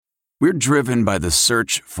We're driven by the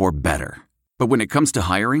search for better. But when it comes to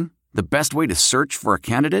hiring, the best way to search for a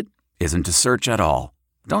candidate isn't to search at all.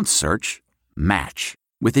 Don't search. Match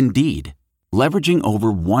with Indeed. Leveraging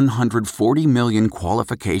over 140 million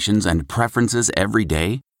qualifications and preferences every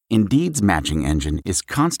day, Indeed's matching engine is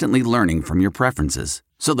constantly learning from your preferences.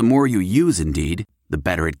 So the more you use Indeed, the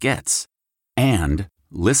better it gets. And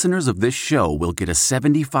listeners of this show will get a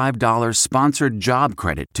 $75 sponsored job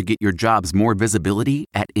credit to get your jobs more visibility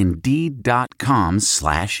at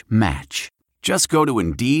Indeed.com/match. Just go to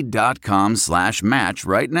Indeed.com/match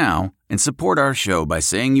right now and support our show by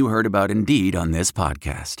saying you heard about Indeed on this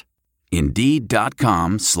podcast.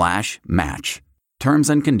 Indeed.com/match. Terms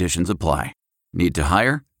and conditions apply. Need to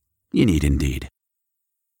hire? You need Indeed.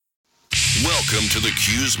 Welcome to the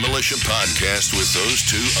Q's Militia Podcast with those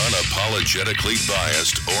two unapologetically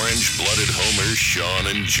biased, orange-blooded homers, Sean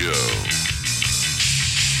and Joe.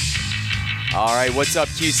 All right, what's up,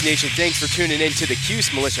 Q's Nation? Thanks for tuning in to the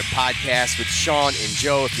Q's Militia Podcast with Sean and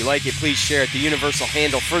Joe. If you like it, please share it. The universal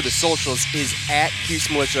handle for the socials is at Q's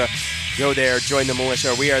Militia. Go there, join the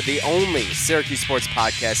militia. We are the only Syracuse sports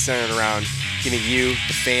podcast centered around giving you,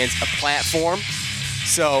 the fans, a platform.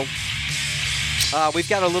 So we've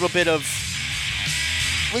got a little bit of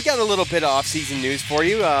off-season news for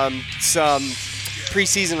you. Some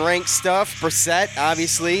preseason ranked stuff. Brissett,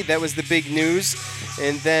 obviously, that was the big news.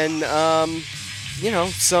 And then,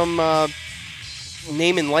 some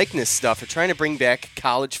name and likeness stuff. We're trying to bring back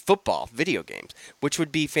college football video games, which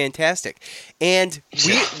would be fantastic. And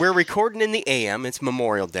we're recording in the AM. It's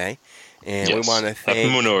Memorial Day. And we want to thank... Happy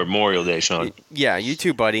Memorial Day, Sean. Yeah, you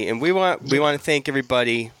too, buddy. And we want to thank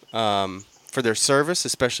everybody for their service,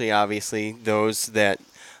 especially, obviously, those that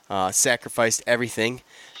sacrificed everything.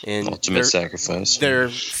 And ultimate sacrifice. Their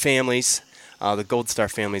families, the Gold Star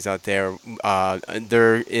families out there.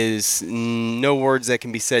 There is no words that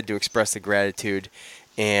can be said to express the gratitude.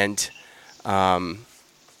 And,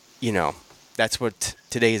 that's what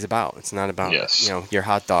today is about. It's not about, your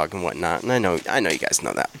hot dog and whatnot. And I know you guys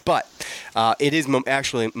know that. But it is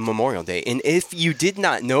actually Memorial Day. And if you did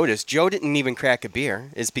not notice, Joe didn't even crack a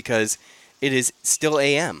beer. It's because it is still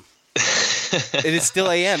AM. It is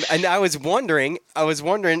still AM. And I was wondering,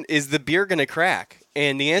 is the beer going to crack?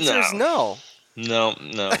 And the answer is no. No.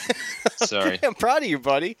 Sorry. I'm proud of you,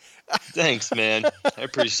 buddy. Thanks, man. I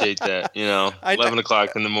appreciate that. 11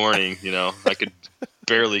 o'clock in the morning, I could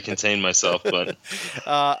barely contain myself, but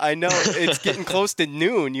I know it's getting close to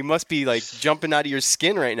noon. You must be like jumping out of your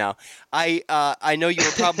skin right now. I know you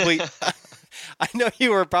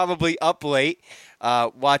were probably up late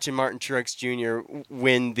watching Martin Truex Jr.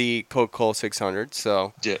 win the Coca-Cola 600.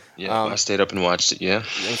 So yeah, I stayed up and watched it. Yeah,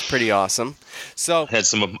 it was pretty awesome. So had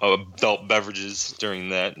some adult beverages during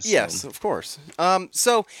that. So. Yes, of course.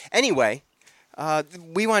 So anyway.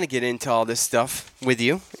 We want to get into all this stuff with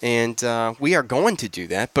you, and we are going to do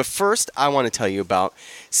that. But first, I want to tell you about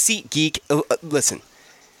SeatGeek. Listen,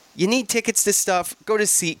 you need tickets to stuff, go to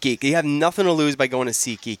SeatGeek. You have nothing to lose by going to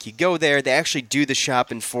SeatGeek. You go there, they actually do the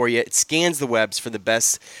shopping for you. It scans the webs for the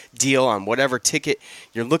best deal on whatever ticket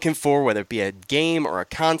you're looking for, whether it be a game or a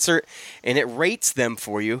concert, and it rates them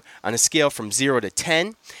for you on a scale from 0 to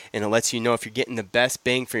 10, and it lets you know if you're getting the best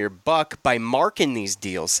bang for your buck by marking these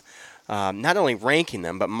deals. Not only ranking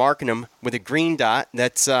them, but marking them with a green dot.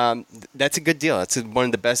 That's a good deal. That's one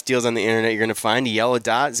of the best deals on the internet you're going to find. The yellow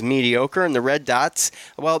dot is mediocre, and the red dots,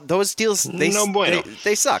 well, those deals, they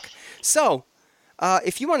suck. So,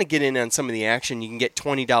 if you want to get in on some of the action, you can get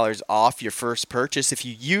 $20 off your first purchase if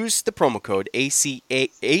you use the promo code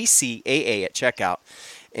ACAA at checkout.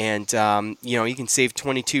 And, you can save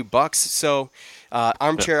 $22. So...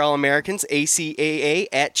 Armchair All-Americans, ACAA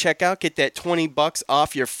at checkout. Get that $20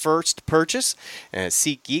 off your first purchase.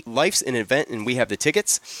 SeatGeek, life's an event, and we have the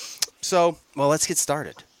tickets. So, let's get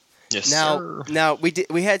started. Yes, sir. Now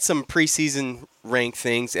we had some preseason ranked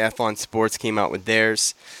things. Athlon Sports came out with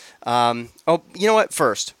theirs. You know what?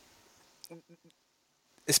 First,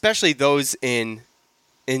 especially those in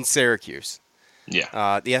Syracuse.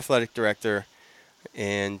 Yeah. The athletic director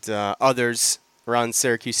and others around the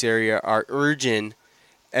Syracuse area are urging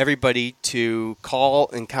everybody to call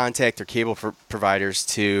and contact their cable providers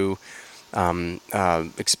to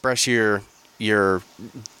express your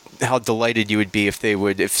how delighted you would be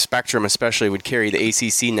if Spectrum especially would carry the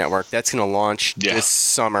ACC network. That's going to launch this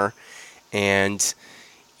summer, and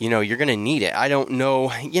you're going to need it. I don't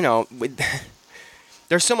know,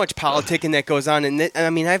 there's so much politicking that goes on, and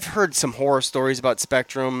I've heard some horror stories about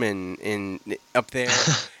Spectrum and up there.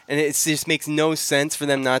 And it just makes no sense for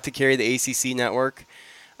them not to carry the ACC network.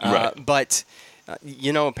 Right. But,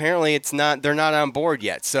 apparently it's not. They're not on board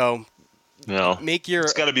yet. So, make your.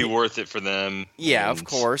 It's got to be worth it for them. Yeah, of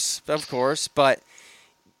course, but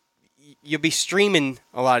you'll be streaming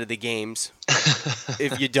a lot of the games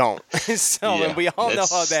if you don't. And we all know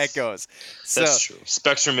how that goes. That's true.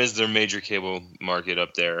 Spectrum is their major cable market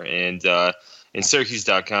up there, and in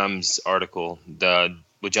Syracuse.com's article,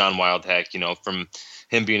 with John Wildhack, from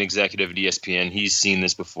him being executive at ESPN, he's seen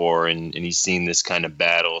this before, and he's seen this kind of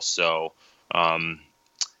battle. So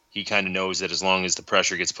he kind of knows that as long as the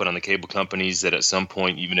pressure gets put on the cable companies, that at some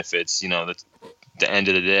point, even if it's the end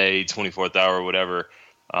of the day, 24th hour, whatever.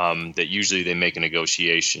 That usually they make a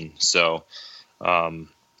negotiation. So,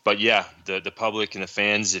 but yeah, the public and the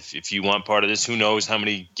fans, if you want part of this, who knows how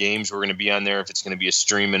many games we're going to be on there, if it's going to be a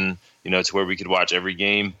streaming, to where we could watch every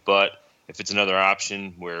game. But if it's another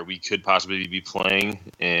option where we could possibly be playing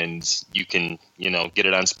and you can, get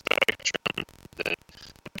it on Spectrum.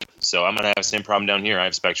 So I'm going to have the same problem down here. I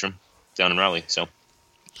have Spectrum down in Raleigh. So,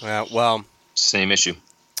 well, same issue.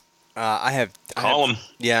 Call them.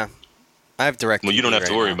 Yeah. I have DirecTV. Well, you don't have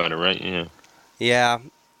to worry about it, right? Yeah. Yeah.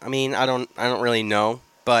 I mean, I don't really know,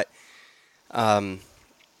 but I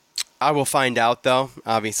will find out though.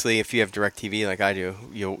 Obviously, if you have DirecTV like I do,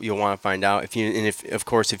 you'll want to find out. If you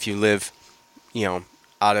live,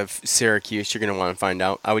 out of Syracuse, you're going to want to find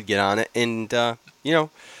out. I would get on it and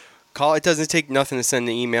call. It doesn't take nothing to send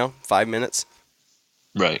an email. 5 minutes.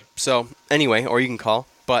 Right. So anyway, or you can call.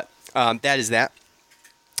 But that is that.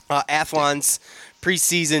 Athlon's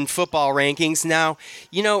preseason football rankings. Now,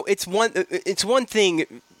 it's one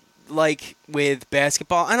thing, like with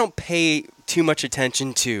basketball, I don't pay too much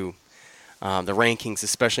attention to the rankings,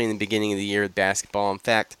 especially in the beginning of the year with basketball. In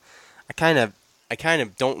fact, I kind of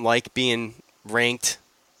don't like being ranked.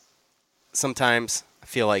 Sometimes I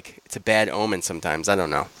feel like it's a bad omen. Sometimes I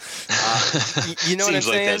don't know. You know what I'm saying? Seems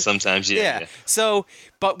like that sometimes. Yeah. So,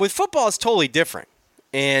 but with football, it's totally different,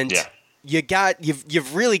 and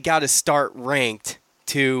you've really got to start ranked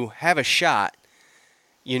to have a shot,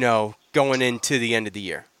 going into the end of the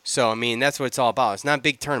year. So, I mean, that's what it's all about. It's not a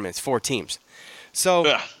big tournament. It's 4 teams.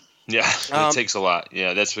 So, it takes a lot.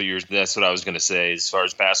 Yeah, that's what I was going to say. As far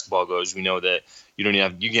as basketball goes, we know that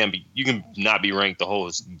you can not be ranked the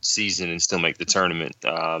whole season and still make the tournament.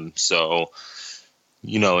 And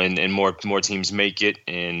more teams make it.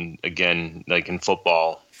 And again, like in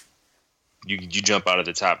football, you jump out of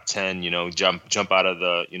the top 10, jump out of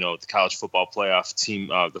the, the college football playoff team,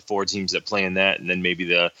 the 4 teams that play in that, and then maybe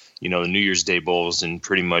the New Year's Day bowls, and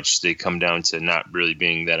pretty much they come down to not really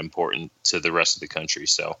being that important to the rest of the country.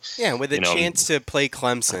 So yeah, with a chance to play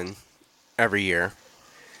Clemson every year,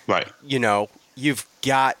 right? You've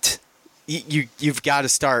got to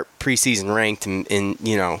start preseason ranked, and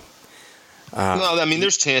well, I mean,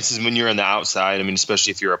 there's chances when you're on the outside. I mean,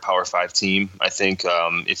 especially if you're a Power 5 team. I think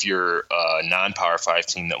if you're a non-Power 5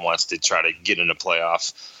 team that wants to try to get in a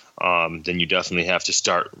playoff, then you definitely have to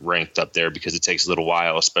start ranked up there because it takes a little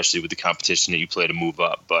while, especially with the competition that you play to move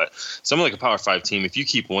up. But someone like a Power 5 team, if you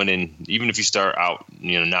keep winning, even if you start out,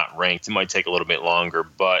 not ranked, it might take a little bit longer.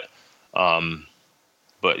 But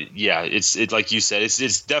yeah, it's like you said,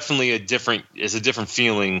 it's definitely a different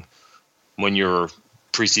feeling when you're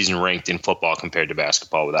preseason ranked in football compared to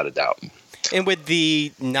basketball, without a doubt. And with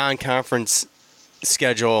the non-conference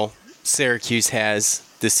schedule Syracuse has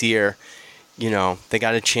this year, they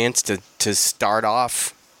got a chance to start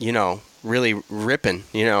off, really ripping,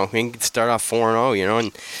 and start off 4-0,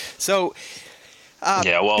 and so.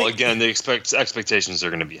 Again, the expectations are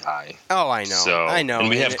going to be high. Oh, I know. I know. And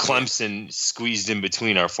we have Clemson squeezed in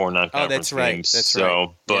between our 4 non-conference that's right. games. That's right.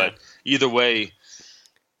 But either way,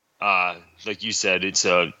 like you said, it's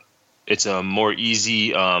a more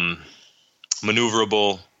easy,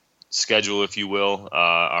 maneuverable schedule, if you will.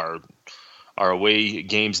 Our away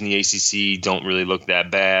games in the ACC don't really look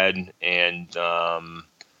that bad, and our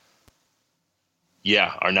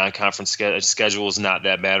non-conference schedule is not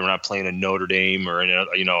that bad. We're not playing a Notre Dame or a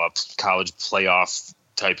college playoff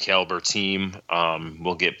type caliber team.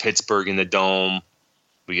 We'll get Pittsburgh in the Dome.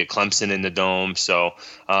 We get Clemson in the Dome. So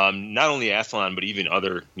not only Athlon, but even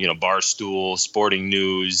other, Barstool, Sporting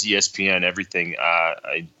News, ESPN, everything.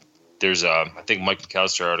 There's I think Mike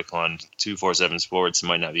McAllister article on 247 Sports. It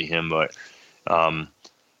might not be him, but and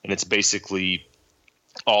it's basically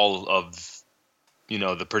all of,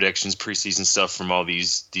 the predictions, preseason stuff from all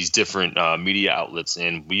these different media outlets.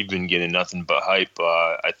 And we've been getting nothing but hype.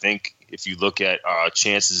 I think if you look at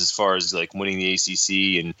chances as far as like winning the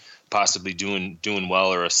ACC and possibly doing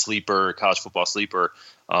well, or a sleeper, college football sleeper,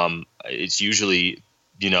 it's usually,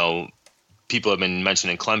 people have been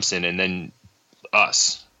mentioning Clemson and then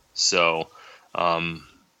us. So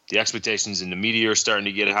the expectations in the media are starting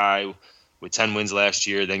to get high. with 10 wins last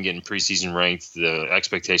year, then getting preseason ranked, the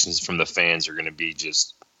expectations from the fans are going to be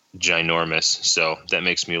just ginormous. So that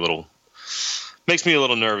makes me a little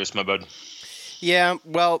nervous, my bud. Yeah,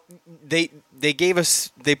 well, they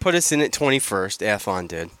put us in at 21st. Athlon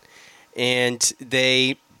did, and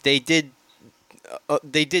they did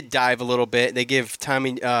dive a little bit. They give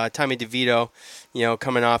Tommy DeVito,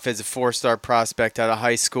 coming off as a 4-star prospect out of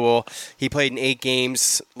high school. He played in 8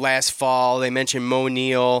 games last fall. They mentioned Mo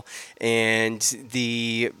Neal and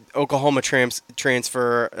the Oklahoma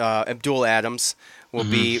transfer Abdul Adams will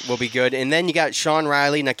be good. And then you got Sean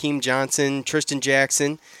Riley, Nakeem Johnson, Tristan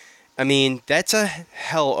Jackson. I mean, that's a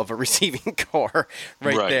hell of a receiving core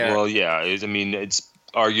right there. Well, yeah. I mean, it's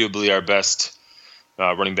arguably our best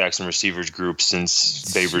running backs and receivers group since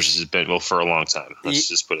Babers has been, for a long time. Let's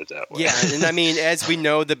just put it that way. Yeah, and I mean, as we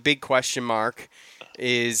know, the big question mark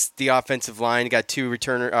is the offensive line. You got two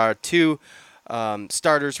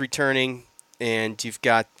starters returning, and you've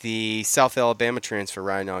got the South Alabama transfer,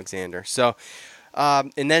 Ryan Alexander. So,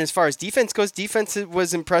 and then as far as defense goes, defense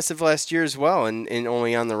was impressive last year as well, and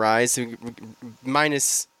only on the rise,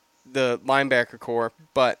 minus the linebacker core.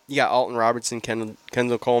 But you got Alton Robertson,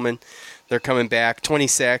 Kendall Coleman. They're coming back. 20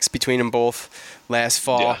 sacks between them both last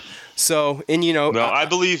fall. Yeah. So, and I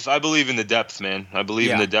believe in the depth, man. I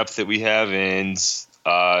believe in the depth that we have, and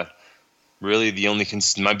really the only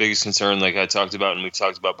my biggest concern, like I talked about and we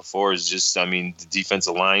talked about before, is just, I mean, the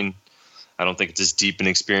defensive line. I don't think it's as deep and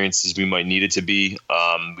experienced as we might need it to be.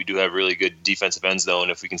 We do have really good defensive ends, though, and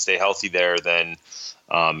if we can stay healthy there, then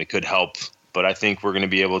it could help. But I think we're going to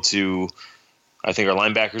be able to. I think our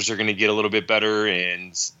linebackers are going to get a little bit better,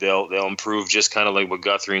 and they'll improve just kind of like what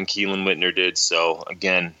Guthrie and Keelan Whitner did. So,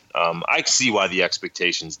 again, I see why the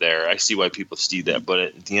expectation's there. I see why people see that. But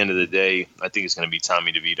at the end of the day, I think it's going to be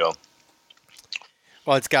Tommy DeVito.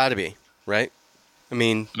 Well, it's got to be, right? I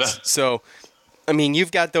mean,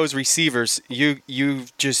 you've got those receivers. You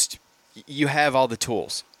have all the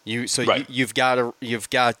tools. You've got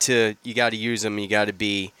to use them. You got to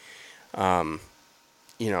be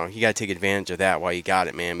you got to take advantage of that while you got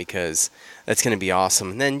it, man, because that's going to be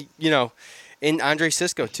awesome. And then, and Andre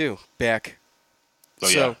Cisco, too, back. Oh,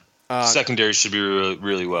 so, yeah. Secondary should be really,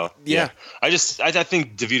 really well. Yeah. I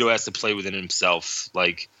think DeVito has to play within himself,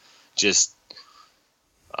 like, just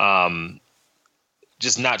not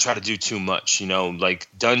try to do too much, Like,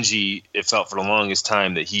 Dungy, it felt for the longest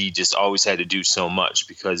time that he just always had to do so much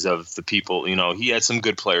because of the people. He had some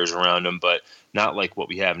good players around him, but not like what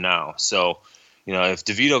we have now. So, if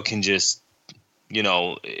DeVito can just,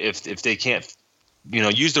 if they can't,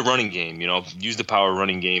 use the running game, use the power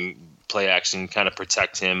running game, play action, kind of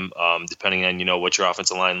protect him, depending on, what your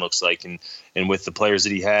offensive line looks like. And with the players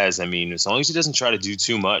that he has, I mean, as long as he doesn't try to do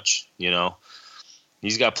too much,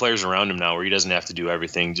 he's got players around him now where he doesn't have to do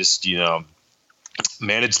everything. Just,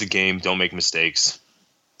 manage the game. Don't make mistakes.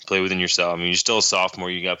 Play within yourself. I mean, you're still a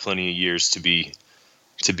sophomore. You got plenty of years to be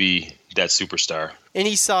that superstar. And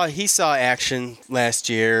he saw action last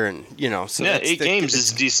year, and so yeah, 8 games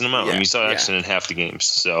is a decent amount. Yeah, I mean, he saw action in half the games.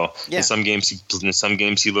 So in some games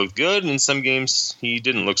he looked good, and in some games he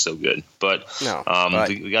didn't look so good. But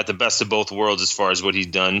we got the best of both worlds as far as what he's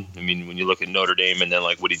done. I mean, when you look at Notre Dame and then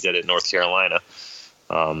like what he did at North Carolina,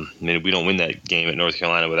 I mean, we don't win that game at North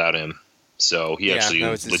Carolina without him. So he actually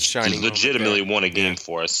legitimately won a game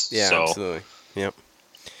for us. Yeah, so. Absolutely. Yep.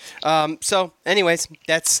 So, anyways,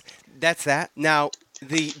 that's that. Now,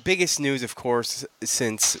 the biggest news, of course,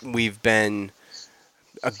 since we've been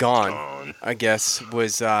gone, I guess,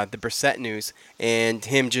 was the Brissett news and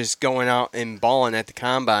him just going out and balling at the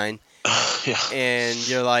combine. Yeah. And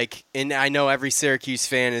you're like, and I know every Syracuse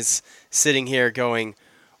fan is sitting here going,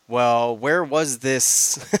 well, where was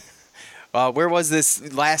this? Where was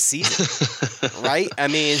this last season? Right? I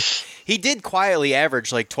mean, he did quietly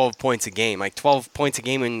average like 12 points a game, like 12 points a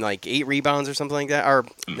game and like 8 rebounds or something like that, or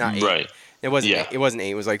not 8. Right. It wasn't. Yeah. 8. It wasn't 8.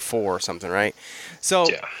 It was like 4 or something, right? So,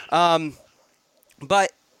 yeah.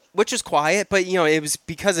 But which is quiet, but it was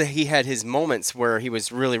because he had his moments where he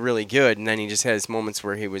was really, really good, and then he just had his moments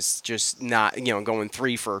where he was just not, going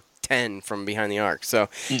 3 for 10 from behind the arc. So,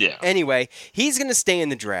 Anyway, he's going to stay in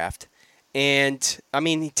the draft. And, I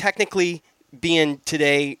mean, technically, being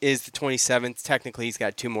today is the 27th, technically he's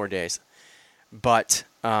got 2 more days. But,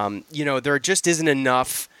 there just isn't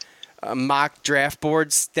enough mock draft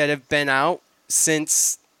boards that have been out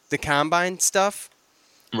since the Combine stuff.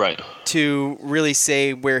 Right. To really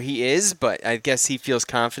say where he is, but I guess he feels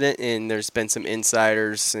confident, and there's been some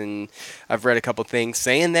insiders, and I've read a couple things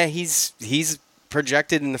saying that he's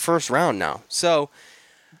projected in the first round now. So,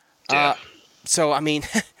 I mean,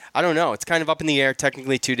 I don't know. It's kind of up in the air,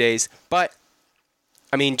 technically 2 days. But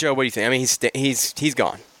I mean, Joe, what do you think? I mean, he's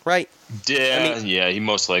gone, right? Yeah, he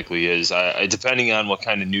most likely is. Depending on what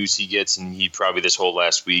kind of news he gets, and he probably this whole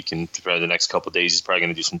last week and probably the next couple of days, he's probably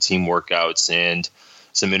going to do some team workouts and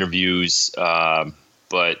some interviews.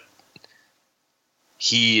 But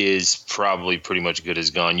he is probably pretty much good as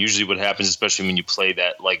gone. Usually what happens, especially when you play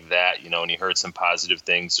that like that, and you heard some positive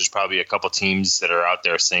things, there's probably a couple teams that are out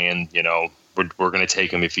there saying, we're going to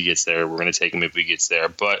take him if he gets there. We're going to take him if he gets there.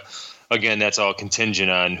 But again, that's all contingent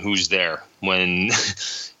on who's there. When,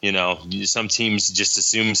 some teams just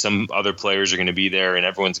assume some other players are going to be there, and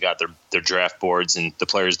everyone's got their draft boards and the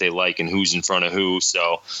players they like and who's in front of who.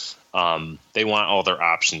 So they want all their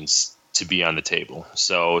options to be on the table.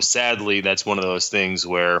 So sadly, that's one of those things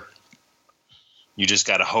where you just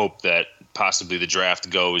got to hope that possibly the draft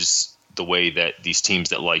goes the way that these teams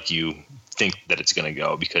that like you think that it's going to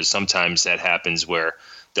go, because sometimes that happens where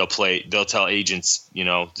they'll tell agents,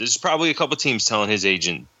 there's probably a couple teams telling his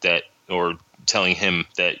agent that, or telling him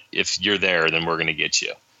that if you're there, then we're going to get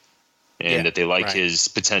you. And that they like his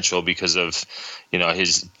potential because of,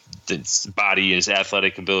 his body, his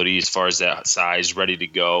athletic ability, as far as that size, ready to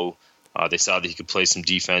go. They saw that he could play some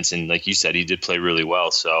defense, and like you said, he did play really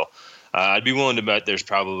well. So I'd be willing to bet there's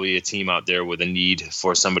probably a team out there with a need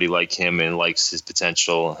for somebody like him and likes his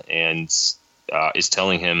potential and is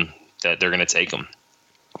telling him that they're going to take him.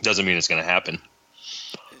 Doesn't mean it's going to happen.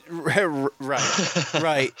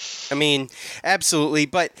 Right. I mean, absolutely.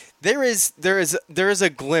 But there is a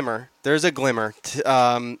glimmer. There's a glimmer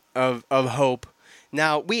of hope.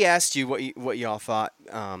 Now, we asked you what y'all thought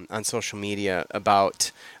on social media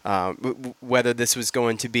about whether this was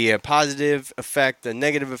going to be a positive effect, a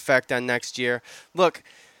negative effect on next year. Look,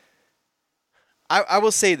 I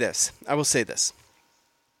will say this.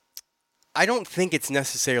 I don't think it's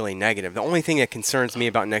necessarily negative. The only thing that concerns me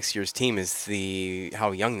about next year's team is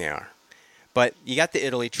how young they are. But you got the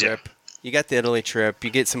Italy trip. Yeah. You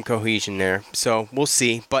get some cohesion there. So we'll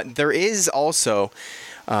see. But there is also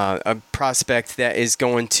a prospect that is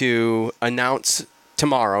going to announce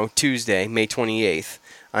tomorrow, Tuesday, May 28th,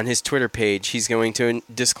 on his Twitter page. He's going to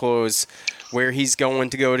disclose where he's going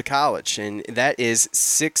to go to college. And that is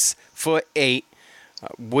 6'8"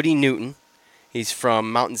 Woody Newton. He's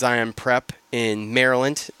from Mount Zion Prep in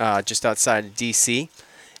Maryland, just outside of D.C.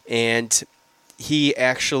 And he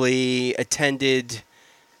actually attended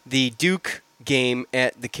the Duke game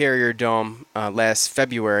at the Carrier Dome last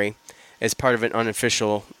February as part of an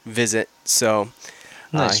unofficial visit. So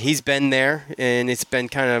nice. He's been there, and it's been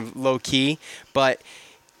kind of low-key. But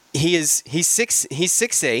he's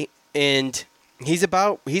 6'8", and He's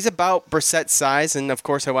about Brissett's size, and of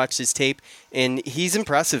course I watched his tape, and he's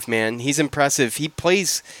impressive, man. He's impressive. He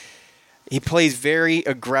plays very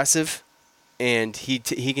aggressive, and he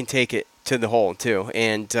can take it to the hole too.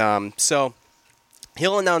 And so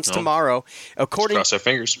he'll announce tomorrow. Cross our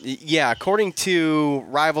fingers. Yeah, according to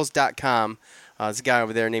Rivals.com, there's a guy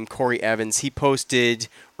over there named Corey Evans. He posted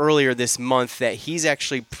earlier this month that he's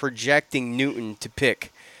actually projecting Newton to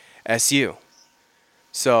pick SU.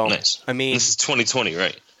 So, nice. I mean, this is 2020,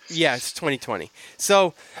 right? Yeah, it's 2020.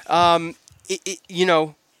 So, hey, you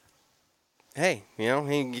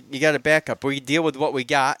got a backup. We deal with what we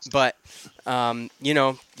got, but,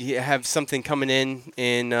 you have something coming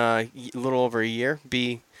in a little over a year.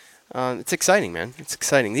 It's exciting, man. It's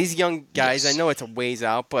exciting. These young guys, yes. I know it's a ways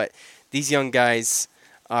out, but these young guys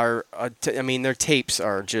are, their tapes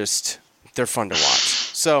are just, they're fun to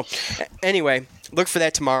watch. So, anyway, look for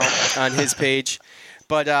that tomorrow on his page.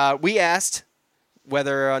 But we asked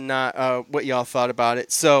whether or not what y'all thought about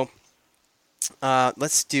it. So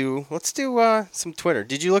let's do some Twitter.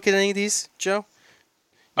 Did you look at any of these, Joe?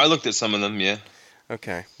 I looked at some of them, yeah.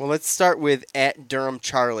 Okay. Well, let's start with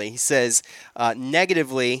 @DurhamCharlie. He says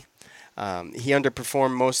negatively, he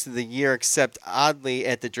underperformed most of the year, except oddly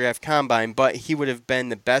at the draft combine. But he would have been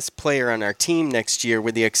the best player on our team next year,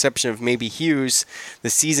 with the exception of maybe Hughes. The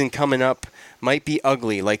season coming up might be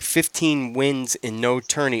ugly, like 15 wins and no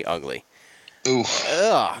tourney ugly. Ooh.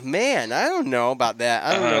 Oh, man, I don't know about that.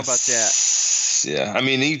 Yeah, I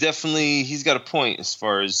mean, he's got a point as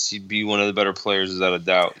far as he'd be one of the better players without a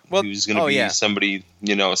doubt. Well, he was going to be somebody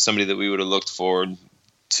that we would have looked forward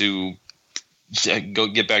to go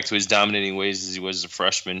get back to his dominating ways as he was as a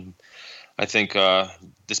freshman. I think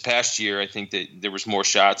this past year, I think that there was more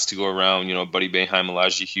shots to go around, Buddy Boeheim,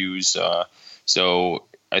 Elijah Hughes. So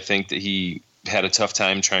I think that he had a tough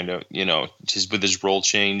time trying to, just with his role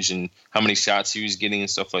change and how many shots he was getting and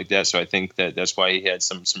stuff like that. So I think that's why he had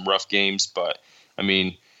some rough games. But, I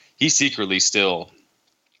mean, he secretly still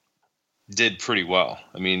did pretty well.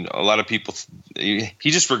 I mean, a lot of people he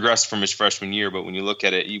just regressed from his freshman year. But when you look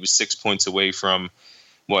at it, he was 6 points away from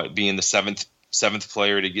being the seventh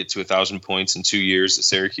player to get to 1,000 points in 2 years at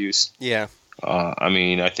Syracuse. Yeah. I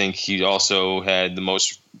mean, I think he also had the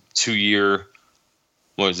most 2-year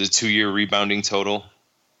rebounding total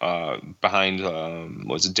behind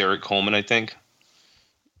Derek Coleman, I think.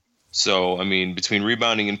 So, I mean, between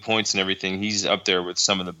rebounding and points and everything, he's up there with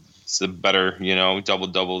some of the better,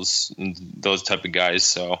 double-doubles and those type of guys.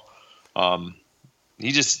 So,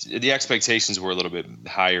 the expectations were a little bit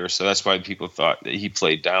higher. So that's why people thought that he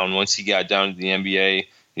played down. Once he got down to the NBA,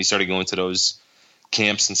 he started going to those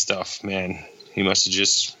camps and stuff. Man, he must have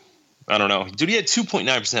just, I don't know. Dude, he had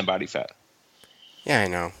 2.9% body fat. Yeah, I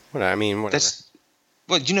know. Whatever. That's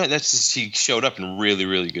just, he showed up in really,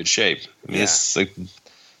 really good shape. I mean, It's like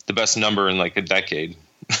the best number in like a decade.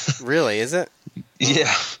 Really, is it?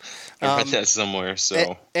 Yeah. I read that somewhere.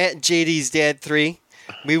 So at JD's Dad 3,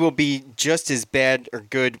 we will be just as bad or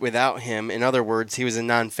good without him. In other words, he was a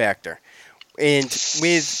non-factor. And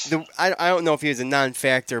with I don't know if he was a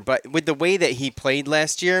non-factor, but with the way that he played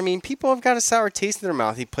last year, I mean, people have got a sour taste in their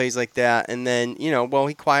mouth. He plays like that, and then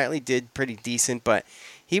he quietly did pretty decent, but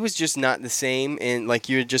he was just not the same. And like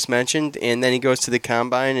you had just mentioned, and then he goes to the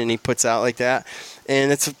combine and he puts out like that,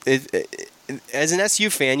 and as an SU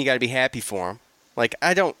fan, you got to be happy for him. Like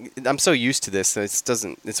I'm so used to this. So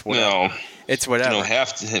it's whatever. No, it's whatever. You don't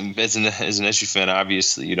have to. As an SU fan,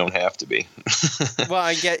 obviously, you don't have to be. Well,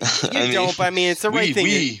 I get you don't. But I mean, it's the right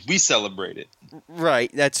thing. We celebrate it.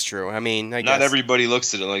 Right, that's true. I mean, I guess. Not everybody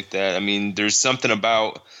looks at it like that. I mean, there's something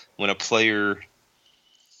about when a player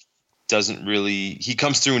doesn't really. He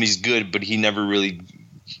comes through and he's good, but he never really.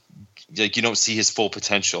 Like, you don't see his full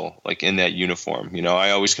potential like in that uniform.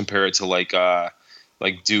 I always compare it to like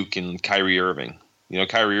Duke and Kyrie Irving.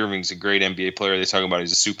 Kyrie Irving's a great NBA player. They talk about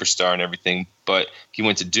he's a superstar and everything, but he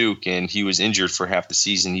went to Duke and he was injured for half the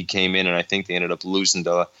season. He came in and I think they ended up losing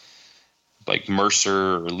to like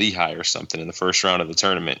Mercer or Lehigh or something in the first round of the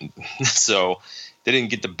tournament. So they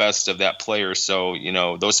didn't get the best of that player. So,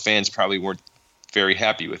 those fans probably weren't very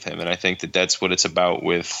happy with him. And I think that that's what it's about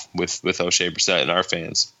with O'Shea Brissett and our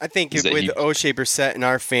fans. I think with O'Shea Brissett and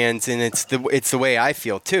our fans, and it's the way I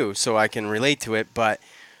feel too, so I can relate to it, but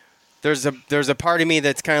there's a part of me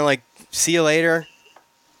that's kind of like, see you later.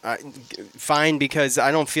 Fine, because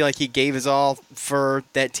I don't feel like he gave his all for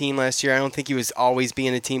that team last year. I don't think he was always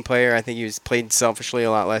being a team player. I think he was played selfishly a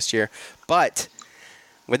lot last year. But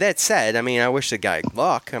with that said, I mean, I wish the guy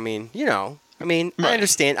luck. I mean, right. I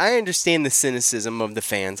understand the cynicism of the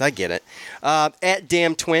fans. I get it. At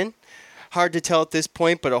Damn Twin, hard to tell at this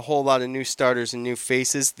point, but a whole lot of new starters and new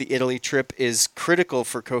faces. The Italy trip is critical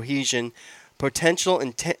for cohesion. Potential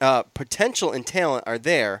and talent are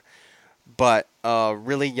there, but a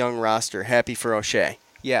really young roster. Happy for O'Shea.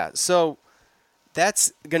 Yeah, so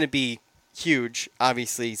that's going to be huge.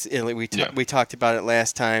 Obviously, it's Italy. We talked about it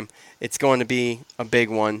last time. It's going to be a big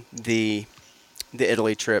one, the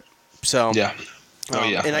Italy trip. So yeah.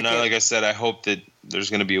 And like I said, I hope that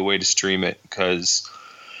there's going to be a way to stream it, because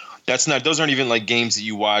those aren't even like games that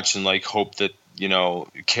you watch and like hope that,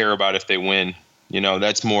 care about if they win.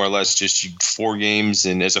 That's more or less just 4 games.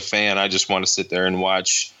 And as a fan, I just want to sit there and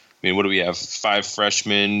watch. I mean, what do we have? 5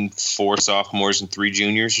 freshmen, 4 sophomores, and 3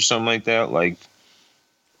 juniors or something like that. Like,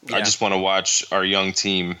 yeah. I just want to watch our young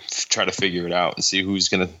team try to figure it out and see who's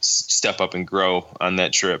going to step up and grow on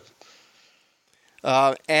that trip.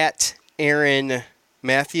 At Aaron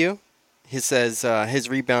Matthew, he says his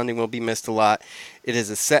rebounding will be missed a lot. It is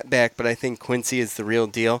a setback, but I think Quincy is the real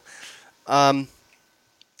deal. Yep.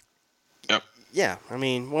 Yeah, I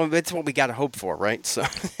mean, well, that's what we got to hope for, right? So.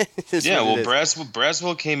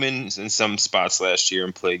 Braswell came in some spots last year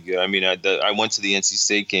and played good. I mean, I went to the NC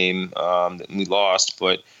State game that we lost,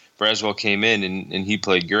 but Braswell came in and he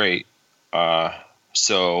played great.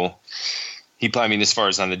 So. As far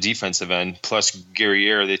as on the defensive end, plus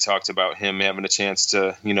Guerriere, they talked about him having a chance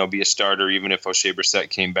to, be a starter, even if O'Shea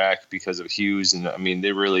Brissett came back because of Hughes. And I mean,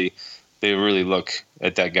 they really look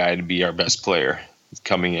at that guy to be our best player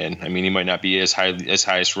coming in. I mean, he might not be as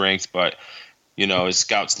highest ranked, but his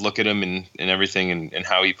scouts look at him and everything and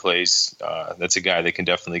how he plays. That's a guy that can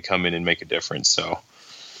definitely come in and make a difference. So,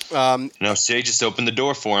 Shea just opened the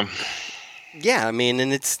door for him. Yeah, I mean,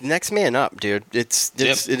 and it's next man up, dude. It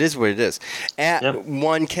is what it is.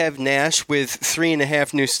 One Kev Nash with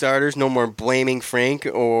 3.5 new starters. No more blaming Frank,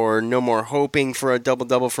 or no more hoping for a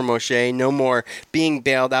double-double from O'Shea. No more being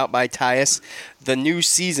bailed out by Tyus. The new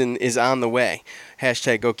season is on the way. # Go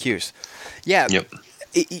Qs. Yeah. Yep.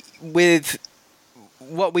 With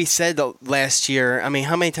what we said last year, I mean,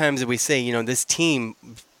 how many times did we say, this team,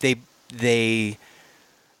 they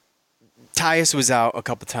Tyus was out a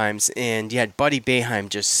couple times, and you had Buddy Boeheim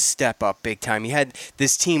just step up big time. You had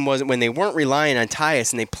this team when they weren't relying on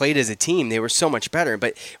Tyus and they played as a team, they were so much better.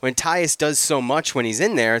 But when Tyus does so much when he's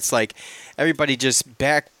in there, it's like everybody just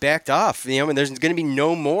backed off. And there's going to be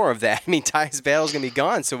no more of that. I mean, Tyus Battle's going to be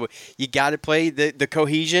gone, so you got to play the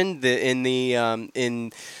cohesion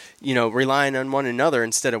in relying on one another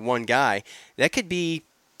instead of one guy. That could be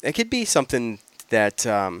something that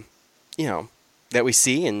that we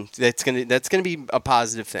see, and that's gonna be a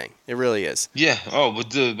positive thing. It really is. Yeah. Oh,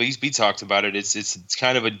 but we talked about it. It's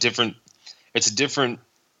kind of a different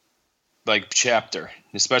like chapter,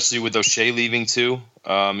 especially with O'Shea leaving too.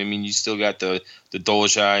 You still got the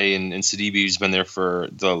Dolezaj and Sidibe who's been there for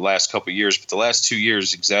the last couple of years, but the last 2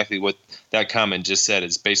 years, exactly what that comment just said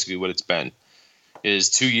is basically what it's been.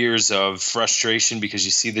 Is 2 years of frustration because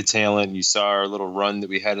you see the talent. You saw our little run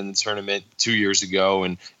that we had in the tournament 2 years ago,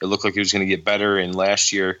 and it looked like it was going to get better. And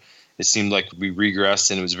last year, it seemed like we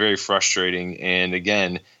regressed, and it was very frustrating. And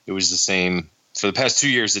again, it was the same. For the past 2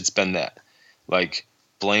 years, it's been that. Like,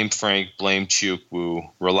 blame Frank, blame Chukwu,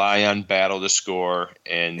 rely on Battle to score,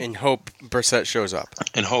 and hope Brissett shows up.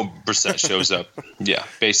 Yeah,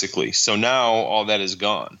 basically. So now all that is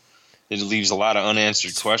gone. It leaves a lot of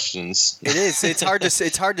unanswered questions. It is. It's hard to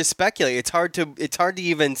speculate. It's hard to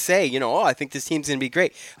even say, I think this team's going to be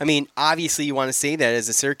great. I mean, obviously you want to say that as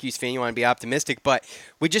a Syracuse fan, you want to be optimistic, but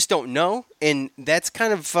we just don't know, and that's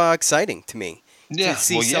kind of exciting to me. Yeah.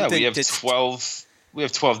 We have 12. We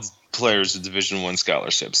have 12 players with Division I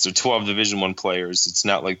scholarships. They're 12 Division I players. It's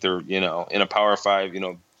not like they're in a Power 5.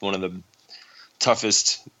 One of the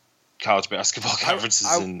toughest college basketball conferences,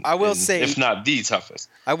 I will say, if not the toughest.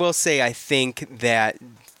 I will say I think that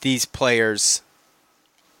these players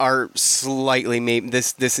are slightly, maybe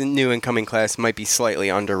this new incoming class might be slightly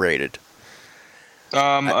underrated.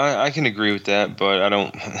 I can agree with that, but I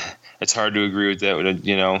don't. It's hard to agree with that.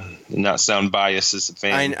 Not sound biased as a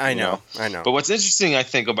fan. I know. But what's interesting, I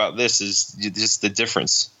think, about this is just the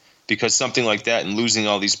difference, because something like that and losing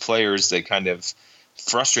all these players that kind of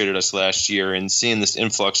frustrated us last year, and seeing this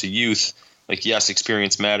influx of youth, like, yes,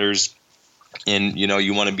 experience matters, and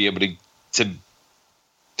you want to be able to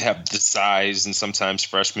have the size, and sometimes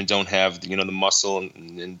freshmen don't have the muscle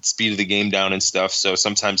and speed of the game down and stuff, so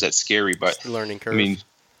sometimes that's scary. But it's the learning curve.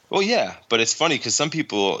 Well, yeah, but it's funny because some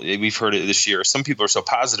people, we've heard it this year, some people are so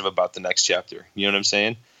positive about the next chapter, you know what I'm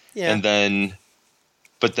saying? Yeah.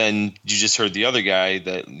 But then you just heard the other guy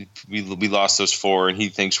that we lost those 4, and he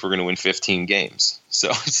thinks we're going to win 15 games.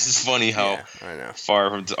 So it's just funny how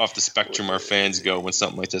far off the spectrum our fans go when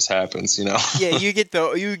something like this happens. Yeah, you get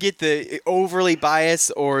the overly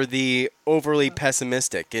biased or the overly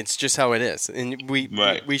pessimistic. It's just how it is, and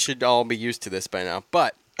we should all be used to this by now.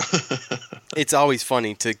 But it's always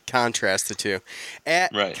funny to contrast the two.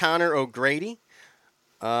 Connor O'Grady.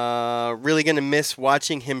 Really going to miss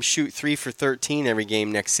watching him shoot 3 for 13 every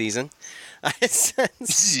game next season. I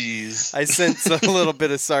sense a little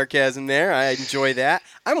bit of sarcasm there. I enjoy that.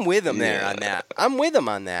 I'm with him there on that. I'm with him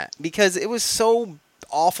on that because it was so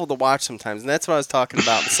awful to watch sometimes, and that's what I was talking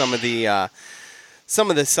about. Some of the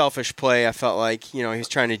selfish play. I felt like he was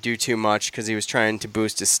trying to do too much because he was trying to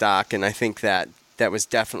boost his stock, and I think that was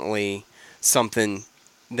definitely something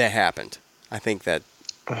that happened. I think that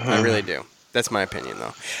I really do. That's my opinion,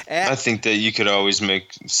 though. I think that you could always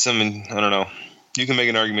make I don't know. You can make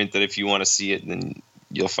an argument that if you want to see it, then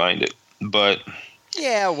you'll find it. But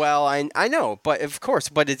yeah, well, I know, but of course,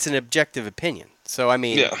 it's an objective opinion. So I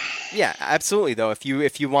mean, yeah, absolutely. Though, if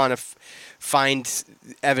you want to find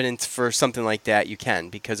evidence for something like that, you can,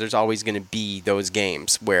 because there's always going to be those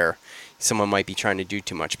games where someone might be trying to do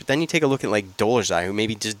too much. But then you take a look at like Dolezaj, who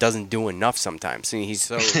maybe just doesn't do enough sometimes. I mean, he's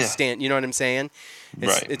so you know what I'm saying?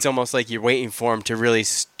 It's almost like you're waiting for him to really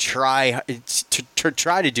try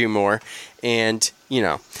to do more. And,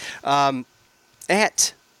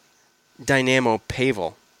 at Dynamo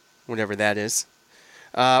Pavel, whatever that is,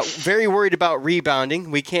 very worried about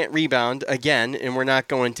rebounding. We can't rebound again, and we're not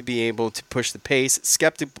going to be able to push the pace.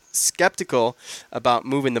 Skeptical about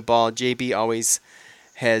moving the ball. JB always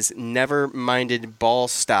has never minded ball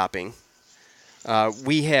stopping.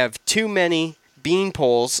 We have too many bean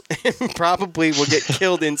poles and probably will get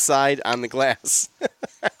killed inside on the glass.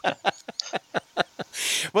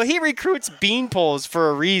 Well, he recruits bean poles for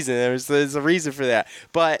a reason. There's a reason for that.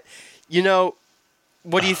 But,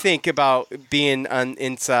 what do you think about being on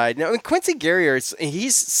inside? Now, Quincy Guerrier,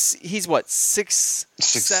 he's what,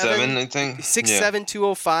 6'7", I think? 6'7",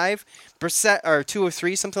 205. Brissett, or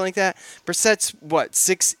 203, something like that. Brissett's what,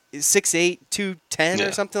 6'8", 210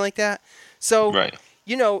 or something like that. So,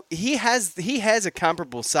 he has a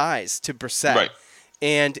comparable size to Brissett. Right.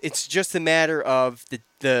 and it's just a matter of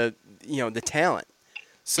the talent.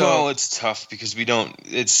 So well, it's tough because we don't.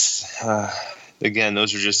 It's again,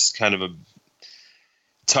 those are just kind of a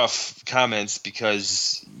tough comments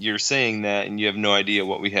because you're saying that and you have no idea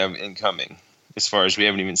what we have incoming. As far as we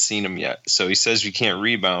haven't even seen him yet. So he says we can't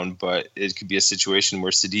rebound, but it could be a situation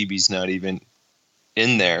where Sidibe's not even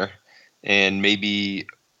in there, and maybe,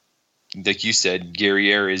 like you said,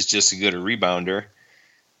 Guerriere is just as good a rebounder,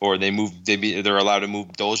 or they're allowed to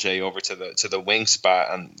move Dolce over to the wing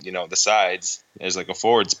spot on the sides as like a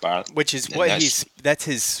forward spot, which is that's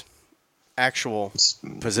his actual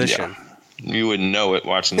position. Yeah. You wouldn't know it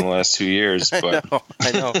watching the last 2 years, but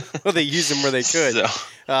I know. Well, they used him where they could. So,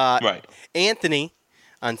 right. Anthony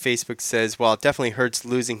on Facebook says, while it definitely hurts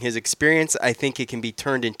losing his experience, I think it can be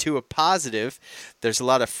turned into a positive. There's a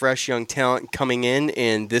lot of fresh young talent coming in,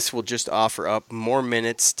 and this will just offer up more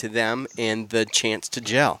minutes to them and the chance to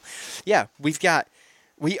gel. Yeah,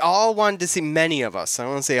 we all wanted to see, many of us, I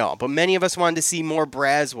don't want to say all, but many of us wanted to see more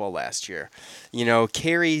Braswell last year.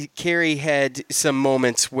 Carey had some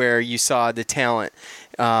moments where you saw the talent.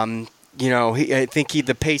 I think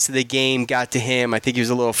the pace of the game got to him. I think he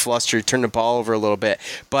was a little flustered, turned the ball over a little bit.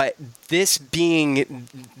 But this being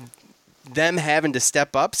them having to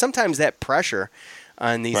step up, sometimes that pressure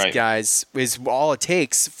on these guys is all it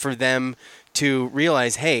takes for them to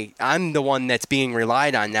realize, hey, I'm the one that's being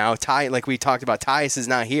relied on now. Like we talked about, Tyus is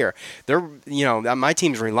not here. My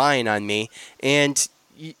team's relying on me, and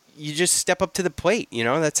you just step up to the plate.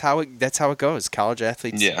 That's how it goes. College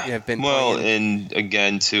athletes have been playing. And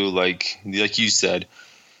again, too, like you said,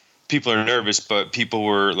 people are nervous, but people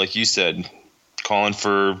were, like you said, calling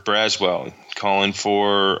for Braswell, calling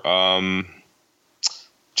for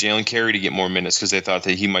Jalen Carey to get more minutes because they thought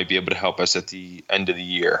that he might be able to help us at the end of the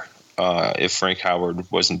year if Frank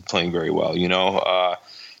Howard wasn't playing very well.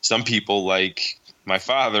 Some people, like my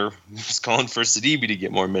father, was calling for Sidibe to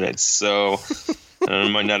get more minutes. So there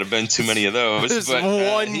might not have been too many of those. There's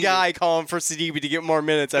one guy calling for Sidibe to get more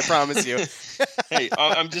minutes, I promise you. Hey,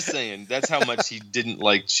 I'm just saying, that's how much he didn't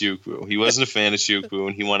like Chukwu. He wasn't a fan of Chukwu,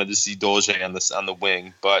 and he wanted to see Dolce on the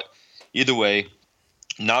wing. But either way,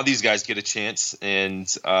 now these guys get a chance, and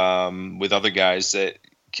with other guys that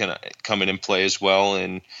can come in and play as well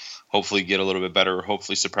and hopefully get a little bit better, or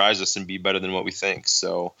hopefully surprise us and be better than what we think.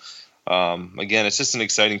 So again, it's just an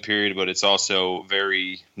exciting period, but it's also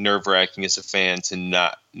very nerve-wracking as a fan to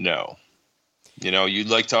not know. You'd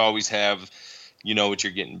like to always have, what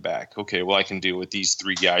you're getting back. Okay, well, I can deal with these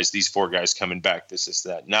 4 guys coming back, this is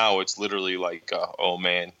that. Now it's literally like, oh,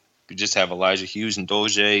 man, we just have Elijah Hughes and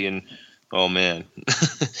Dolce, and, oh, man.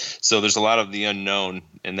 So there's a lot of the unknown,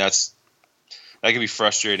 and that can be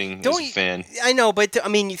frustrating as a fan. I know, but,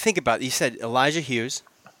 you think about it. You said Elijah Hughes.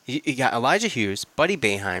 You got Elijah Hughes, Buddy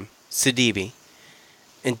Boeheim, Sidibe,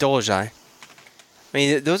 and Dolce.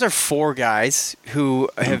 Those are 4 guys who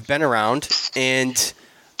have been around, and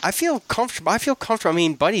I feel comfortable.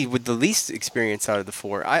 Buddy with the least experience out of the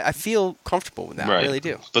 4. I feel comfortable with that. Right. I really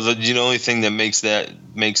do. But the only thing that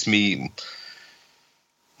makes me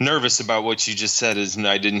nervous about what you just said is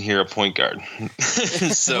I didn't hear a point guard.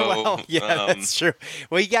 So that's true.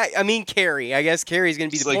 Well, you got Carey. I guess Carey's going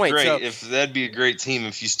to be the point. Great. So if that'd be a great team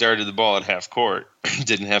if you started the ball at half court,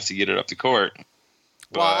 didn't have to get it up the court.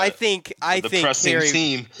 Well, I think the pressing Carey,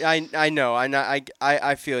 team. I know.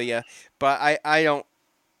 I feel you, but I don't.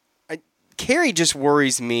 Carey just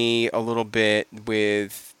worries me a little bit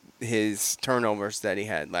with his turnovers that he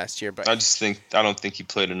had last year, but I don't think he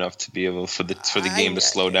played enough to be able for the game to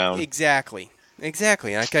slow down. Exactly.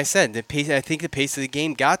 Like I said, I think the pace of the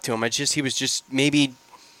game got to him. He was just maybe,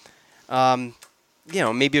 maybe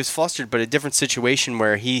he was flustered, but a different situation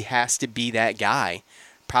where he has to be that guy,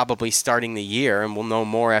 probably starting the year, and we'll know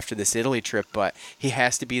more after this Italy trip. But he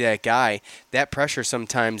has to be that guy. That pressure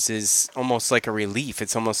sometimes is almost like a relief.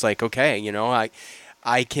 It's almost like, okay,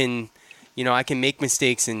 I can. I can make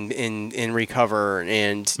mistakes and recover,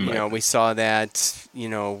 and we saw that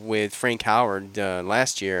with Frank Howard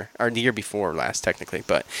last year, or the year before last technically.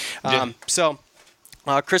 But so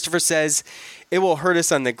Christopher says it will hurt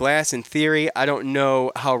us on the glass in theory. I don't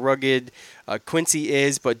know how rugged Quincy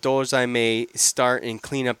is, but Dolce may start and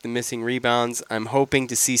clean up the missing rebounds. I'm hoping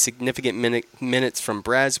to see significant minutes from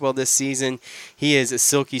Braswell this season. He is a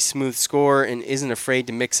silky smooth scorer and isn't afraid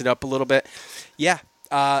to mix it up a little bit. Yeah.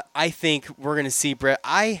 I think we're gonna see Brad.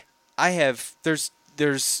 There's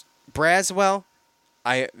Braswell.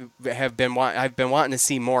 I've been wanting to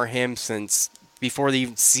see more of him since before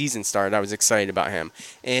the season started. I was excited about him,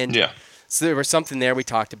 and So there was something there. We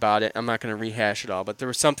talked about it. I'm not going to rehash it all, but there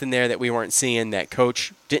was something there that we weren't seeing. That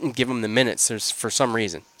coach didn't give him the minutes for some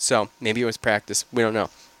reason. So maybe it was practice. We don't know.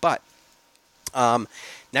 But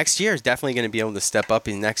next year is definitely going to be able to step up.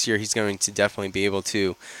 And next year he's going to definitely be able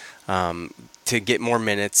to get more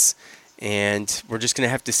minutes. And we're just going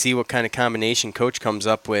to have to see what kind of combination coach comes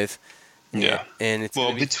up with. Yeah. And it's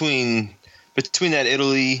between that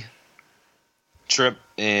Italy trip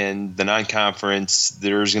and the non-conference,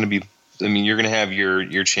 there's going to be. I mean, you're going to have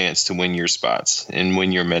your chance to win your spots and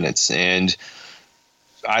win your minutes. And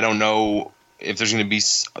I don't know if there's going to be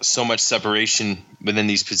so much separation within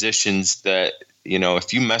these positions that,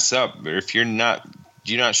 if you mess up or if you're not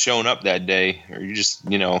showing up that day, or you just,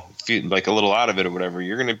 feel like a little out of it or whatever,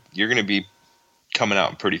 you're going to be coming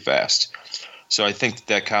out pretty fast. So I think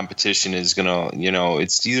that competition is going to,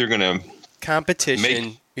 it's either going to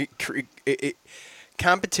competition.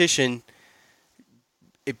 Competition.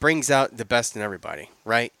 It brings out the best in everybody,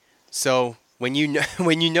 right? So when you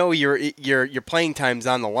know your playing time's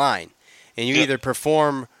on the line, and you either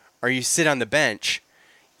perform or you sit on the bench,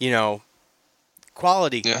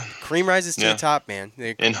 quality cream rises to the top, man.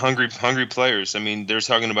 And hungry players. I mean, they're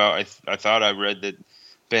talking about. I thought I read that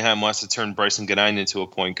Boeheim wants to turn Bryson Gudine into a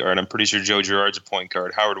point guard. I'm pretty sure Joe Girard's a point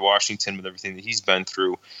guard. Howard Washington, with everything that he's been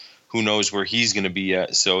through, who knows where he's going to be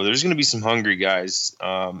at. So there's going to be some hungry guys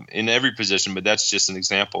in every position, but that's just an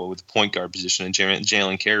example with the point guard position and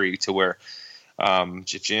Jalen Carey, to where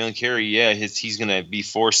if Jalen Carey, he's going to be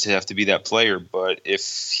forced to have to be that player. But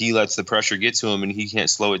if he lets the pressure get to him and he can't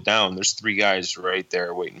slow it down, there's three guys right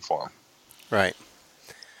there waiting for him. Right.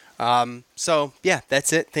 So,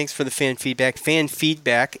 that's it. Thanks for the fan feedback. Fan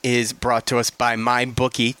feedback is brought to us by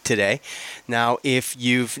MyBookie today. Now, if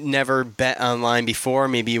you've never bet online before,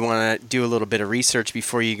 maybe you want to do a little bit of research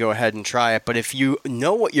before you go ahead and try it. But if you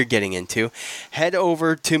know what you're getting into, head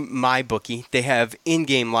over to MyBookie. They have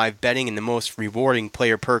in-game live betting and the most rewarding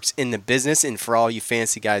player perks in the business. And for all you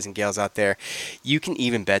fantasy guys and gals out there, you can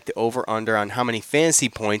even bet the over-under on how many fantasy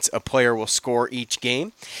points a player will score each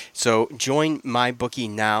game. So join MyBookie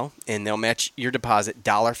now, and they'll match your deposit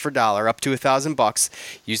dollar for dollar up to $1,000.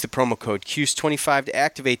 Use the promo code CUSE25 to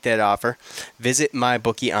activate that offer. Visit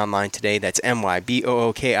MyBookie online today. That's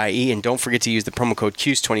MyBookie, and don't forget to use the promo code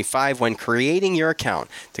CUSE25 when creating your account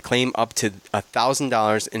to claim up to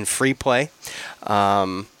 $1,000 in free play.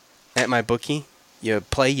 At MyBookie, you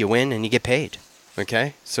play, you win, and you get paid.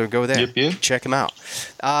 Okay, so go there. Yep. Check them out.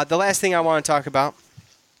 The last thing I want to talk about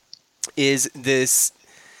is this.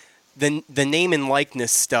 The name and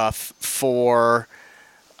likeness stuff for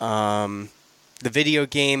the video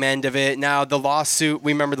game end of it. Now, the lawsuit,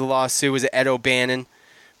 we remember the lawsuit was Ed O'Bannon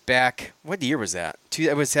back. What year was that?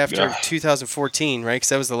 It was after 2014, right? Because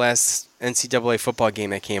that was the last NCAA football game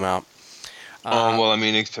that came out.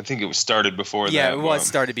 I think it was started before that. Yeah, it was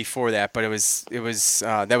started before that, but it was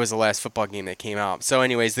that was the last football game that came out. So,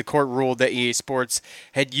 anyways, the court ruled that EA Sports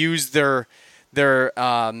had used their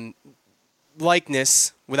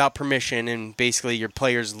likeness without permission, and basically your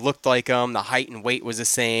players looked like them. The height and weight was the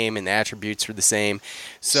same, and the attributes were the same.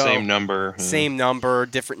 So same number,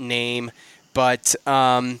 different name. But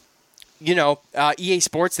EA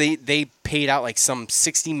Sports they paid out like some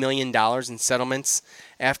 $60 million in settlements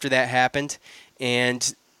after that happened,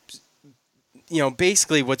 and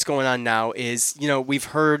basically what's going on now is we've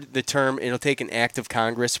heard the term it'll take an act of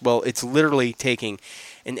Congress. Well, it's literally taking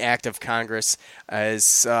an act of Congress,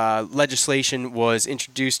 as legislation was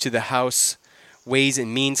introduced to the House Ways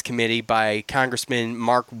and Means Committee by Congressman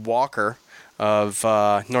Mark Walker of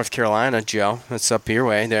North Carolina. Joe, that's up your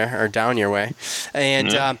way there, or down your way.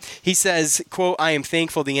 And he says, quote, "I am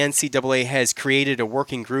thankful the NCAA has created a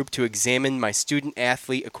working group to examine my Student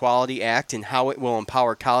Athlete Equality Act and how it will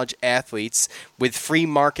empower college athletes with free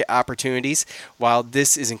market opportunities. While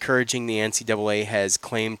this is encouraging, the NCAA has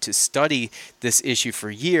claimed to study this issue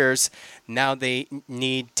for years. Now they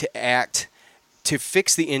need to act to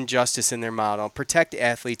fix the injustice in their model, protect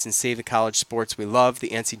athletes, and save the college sports we love. The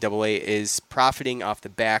NCAA is profiting off the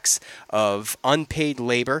backs of unpaid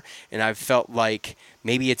labor, and I've felt like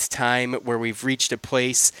maybe it's time where we've reached a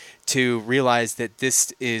place to realize that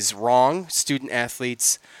this is wrong. Student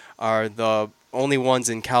athletes are the only ones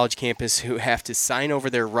in college campus who have to sign over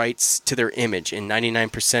their rights to their image, and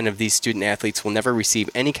 99% of these student athletes will never receive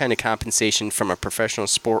any kind of compensation from a professional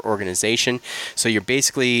sport organization. So you're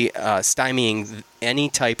basically stymieing any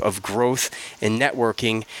type of growth and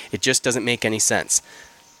networking. It just doesn't make any sense."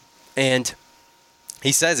 And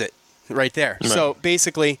he says it right there. Right. So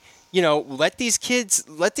basically, let these kids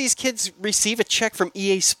receive a check from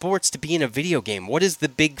EA Sports to be in a video game. What is the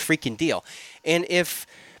big freaking deal? And if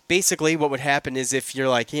basically what would happen is if you're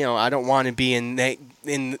like, I don't want to be in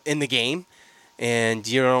the game, and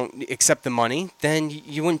you don't accept the money, then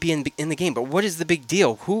you wouldn't be in the game. But what is the big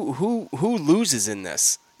deal? Who loses in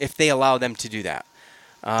this if they allow them to do that?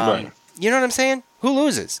 Right. You know what I'm saying? Who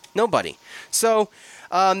loses? Nobody. So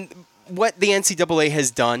what the NCAA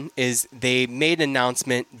has done is they made an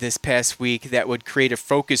announcement this past week that would create a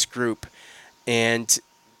focus group, and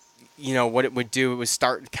what it would do, it would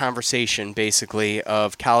start a conversation basically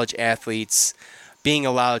of college athletes being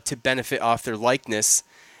allowed to benefit off their likeness.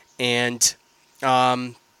 And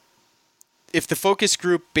if the focus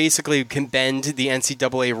group basically can bend the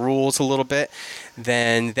NCAA rules a little bit,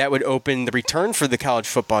 then that would open the return for the college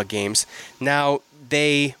football games. Now,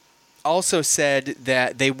 they also said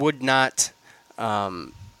that they would not,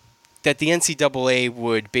 that the NCAA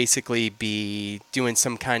would basically be doing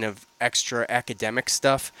some kind of extra academic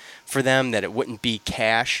stuff for them, that it wouldn't be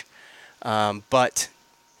cash. But,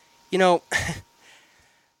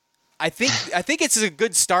 I think it's a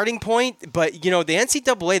good starting point, but the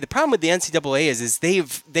NCAA. The problem with the NCAA is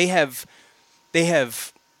they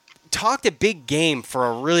have talked a big game for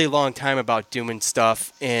a really long time about doing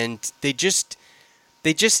stuff, and they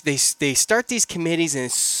start these committees, and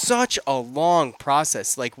it's such a long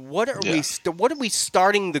process. Like, what are we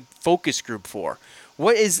starting the focus group for?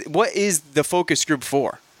 What is the focus group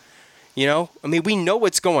for? We know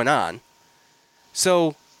what's going on.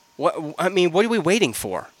 So what are we waiting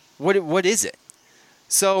for? What is it?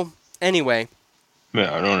 So, anyway.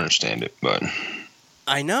 Yeah, I don't understand it, but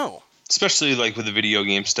I know. Especially like with the video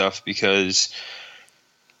game stuff, because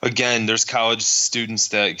again, there's college students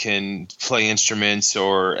that can play instruments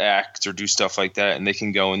or act or do stuff like that, and they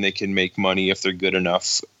can go and they can make money if they're good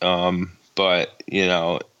enough. But,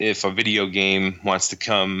 if a video game wants to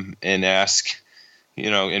come and ask,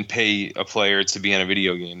 and pay a player to be on a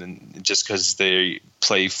video game, and just because they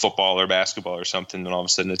play football or basketball or something, then all of a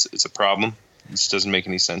sudden it's a problem. This doesn't make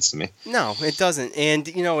any sense to me. No, it doesn't. And,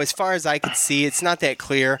 as far as I could see, it's not that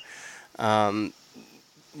clear,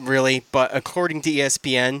 really. But according to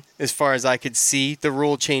ESPN, as far as I could see, the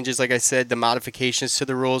rule changes, like I said, the modifications to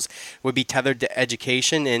the rules would be tethered to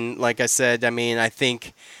education. And like I said, I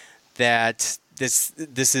think that this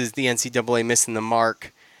is the NCAA missing the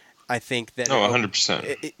mark. I think that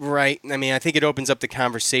 100%. Right. I think it opens up the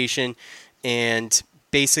conversation, and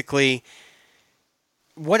basically,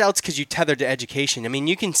 what else could you tether to education?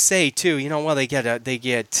 You can say too, they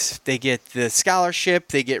get the scholarship,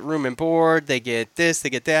 they get room and board, they get this, they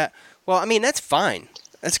get that. Well, that's fine.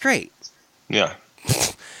 That's great. Yeah.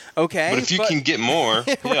 Okay. But if you can get more,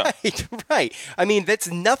 yeah. Right. That's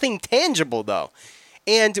nothing tangible though.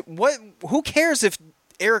 And who cares if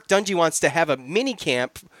Eric Dungy wants to have a mini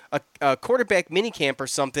camp, a quarterback mini camp or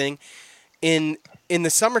something in the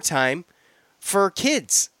summertime for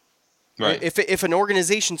kids. Right. If an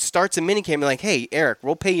organization starts a mini camp, like, hey, Eric,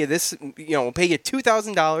 we'll pay you this, we'll pay you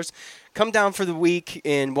 $2,000, come down for the week,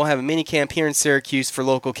 and we'll have a mini camp here in Syracuse for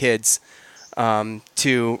local kids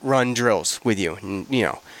to run drills with you, and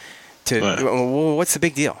Right. Well, what's the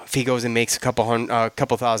big deal if he goes and makes a couple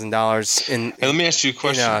 $1,000 in? Hey, let me ask you a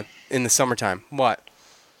question. In the summertime, what?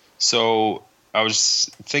 So I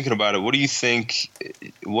was thinking about it. What do you think?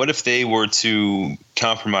 What if they were to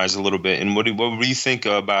compromise a little bit? And what do you think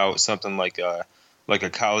about something like a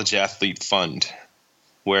college athlete fund,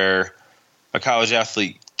 where a college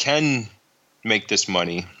athlete can make this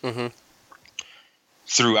money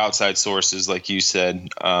through outside sources, like you said,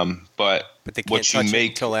 but they can't what you touch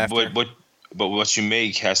make it until after. But what you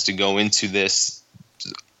make has to go into this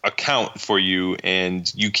account for you,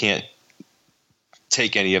 and you can't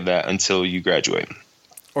take any of that until you graduate.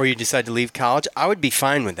 Or you decide to leave college. I would be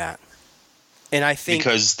fine with that. And I think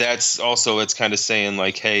because it's kind of saying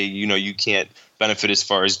like, hey, you can't benefit as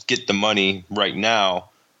far as get the money right now,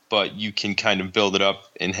 but you can kind of build it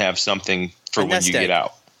up and have something for when you get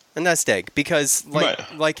out. A nest egg, because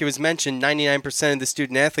like it was mentioned, 99% of the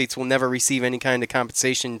student athletes will never receive any kind of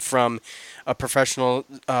compensation from a professional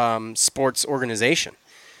sports organization.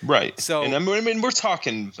 Right. So, and we're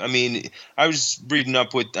talking. I was reading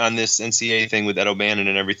up on this NCAA thing with Ed O'Bannon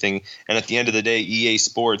and everything, and at the end of the day, EA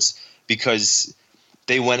Sports, because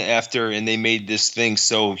they went after and they made this thing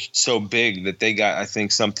so big that they got, I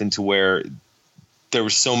think, something to where there were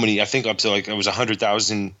so many. I think up to it was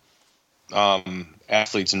 100,000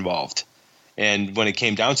 athletes involved, and when it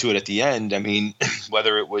came down to it at the end,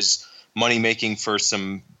 whether it was money making for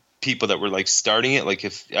some people that were like starting it, like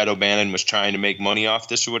if Ed O'Bannon was trying to make money off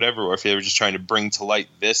this or whatever, or if they were just trying to bring to light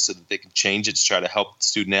this so that they could change it to try to help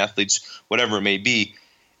student athletes, whatever it may be.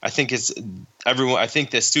 I think the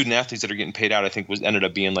student athletes that are getting paid out, I think ended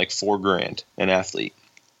up being like $4,000 an athlete.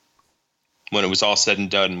 when it was all said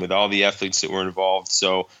and done with all the athletes that were involved.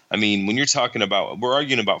 So, I mean, when you're talking about, we're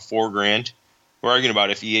arguing about $4,000. We're arguing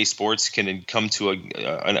about if EA Sports can come to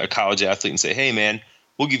a college athlete and say, hey, man,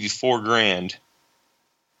 we'll give you $4,000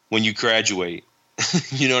 when you graduate.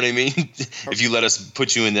 You know what I mean? If you let us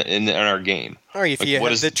put you in our game. Or if you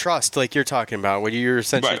have the trust like you're talking about, what you're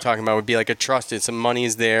essentially talking about would be like a trust. Some money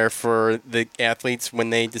is there for the athletes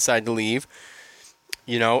when they decide to leave.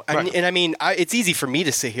 You know, it's easy for me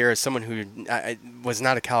to sit here as someone who was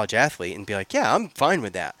not a college athlete and be like, yeah, I'm fine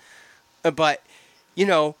with that. But, you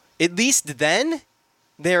know, at least then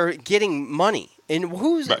they're getting money. And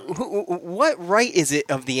what right is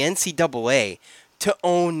it of the NCAA to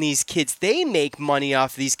own these kids? They make money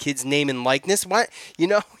off these kids' name and likeness. What you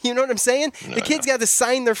know what I'm saying? No, the kids got to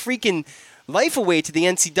sign their freaking life away to the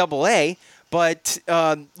NCAA, but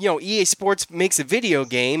EA Sports makes a video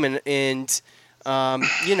game, and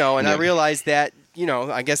I realize that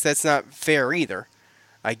I guess that's not fair either.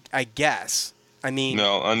 I guess. I mean,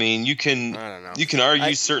 no. I mean, you can. I don't know. You can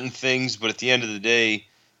argue certain things, but at the end of the day,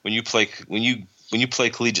 when you play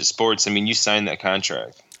collegiate sports, I mean, you sign that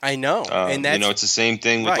contract. I know, and that's, it's the same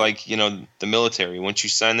thing with the military. Once you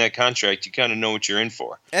sign that contract, you kind of know what you're in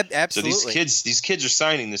for. Absolutely. So these kids are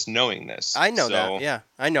signing this, knowing this. I know that. Yeah,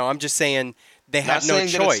 I know. I'm just saying they have no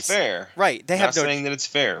choice. Not saying that it's fair. Right? They have no. Not saying that it's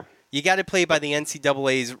fair. You got to play by the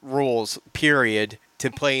NCAA's rules. Period. To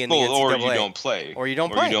play in the NCAA, or you don't play, or you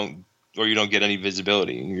don't play, or you don't get any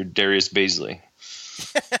visibility. You're Darius Baisley.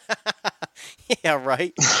 Yeah.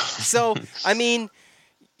 Right. So I mean.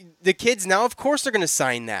 The kids now, of course, they're going to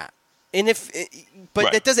sign that, and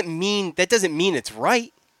that doesn't mean it's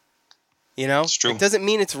right. You know, it's true. It doesn't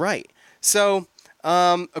mean it's right. So,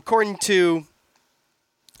 according to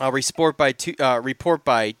a report by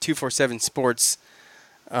 247 Sports,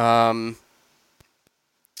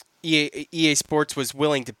 EA Sports was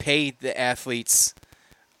willing to pay the athletes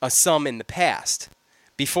a sum in the past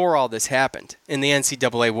before all this happened, and the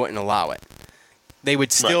NCAA wouldn't allow it. They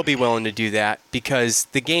would still be willing to do that because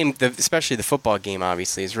the game, especially the football game,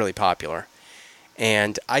 obviously is really popular.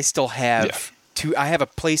 And I still have I have a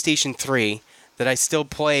PlayStation 3 that I still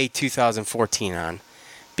play 2014 on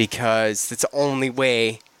because it's the only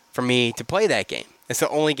way for me to play that game. It's the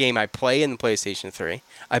only game I play in the PlayStation 3.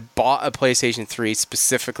 I bought a PlayStation 3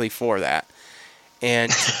 specifically for that.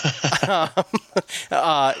 And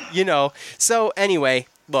so anyway,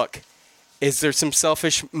 look. Is there some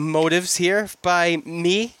selfish motives here by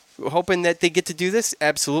me hoping that they get to do this?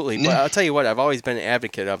 Absolutely. But I'll tell you what, I've always been an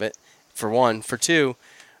advocate of it, for one. For two,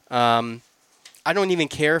 I don't even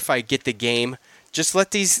care if I get the game. Just let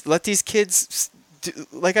these kids,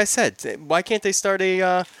 like I said, why can't they start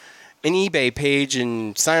an eBay page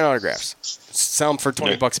and sign autographs? Sell them for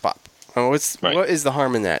 $20 pop. What is the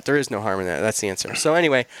harm in that? There is no harm in that. That's the answer. So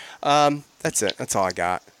anyway, that's it. That's all I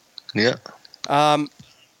got. Yeah.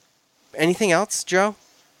 Anything else, Joe?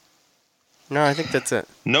 No, I think that's it.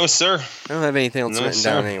 No, sir. I don't have anything else written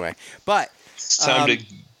down anyway. But it's time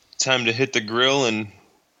to hit the grill, and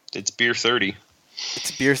it's beer 30.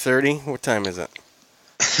 It's beer 30. What time is it?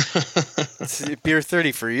 It's beer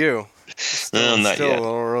 30 for you. Still a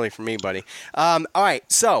little early for me, buddy. All right,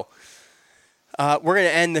 so we're going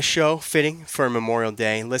to end the show fitting for Memorial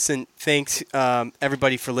Day. Listen, thanks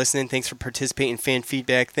everybody for listening. Thanks for participating in fan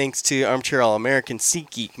feedback. Thanks to Armchair All-American,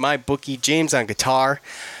 SeatGeek, MyBookie, James on guitar.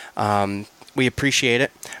 We appreciate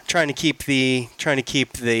it. Trying to keep the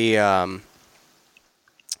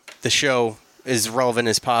show as relevant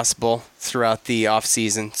as possible throughout the off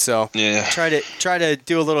season. So try to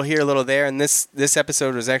do a little here, a little there. And this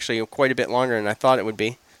episode was actually quite a bit longer than I thought it would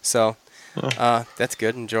be. So. That's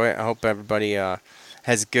good. Enjoy it. I hope everybody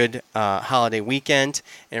has a good holiday weekend.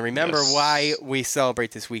 And remember why we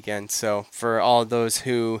celebrate this weekend. So for all of those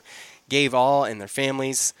who gave all and their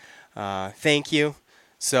families, thank you.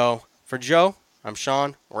 So for Joe, I'm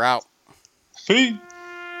Sean. We're out. Peace.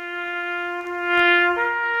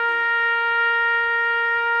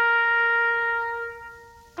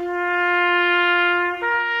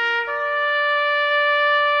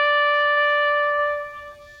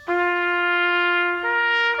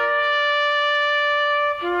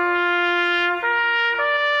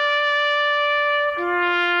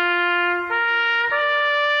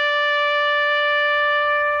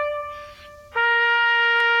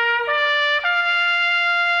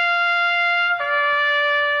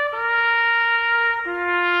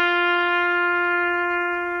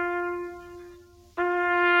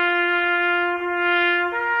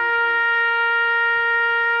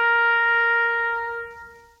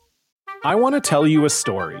 I want to tell you a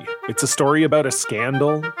story. It's a story about a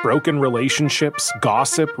scandal, broken relationships,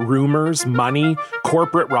 gossip, rumors, money,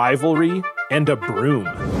 corporate rivalry, and a broom.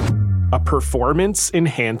 A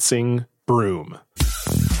performance-enhancing broom.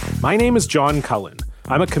 My name is John Cullen.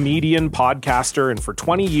 I'm a comedian, podcaster, and for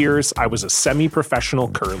 20 years, I was a semi-professional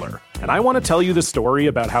curler. And I want to tell you the story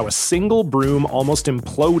about how a single broom almost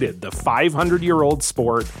imploded the 500-year-old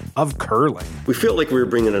sport of curling. We felt like we were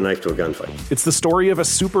bringing a knife to a gunfight. It's the story of a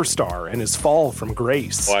superstar and his fall from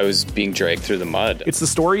grace. Well, I was being dragged through the mud. It's the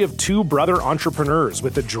story of two brother entrepreneurs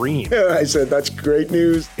with a dream. I said, that's great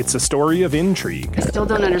news. It's a story of intrigue. I still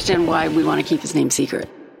don't understand why we want to keep his name secret.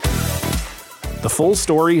 The full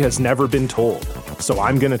story has never been told, so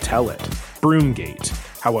I'm going to tell it. Broomgate,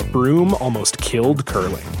 how a broom almost killed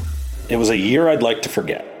curling. It was a year I'd like to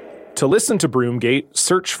forget. To listen to Broomgate,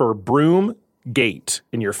 search for Broomgate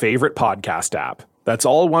in your favorite podcast app. That's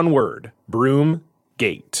all one word, Broomgate.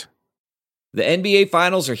 The NBA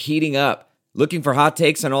Finals are heating up. Looking for hot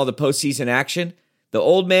takes on all the postseason action? The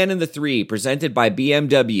Old Man and the Three, presented by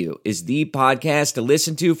BMW, is the podcast to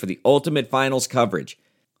listen to for the ultimate finals coverage.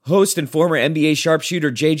 Host and former NBA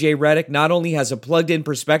sharpshooter JJ Redick not only has a plugged-in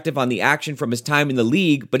perspective on the action from his time in the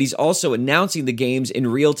league, but he's also announcing the games in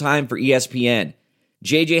real time for ESPN.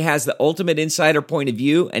 JJ has the ultimate insider point of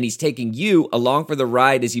view, and he's taking you along for the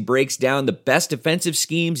ride as he breaks down the best defensive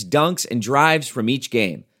schemes, dunks, and drives from each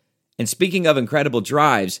game. And speaking of incredible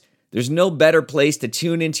drives, there's no better place to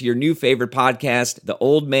tune into your new favorite podcast, The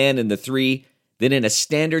Old Man and the Three, than in a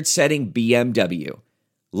standard-setting BMW.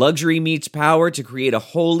 Luxury meets power to create a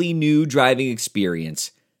wholly new driving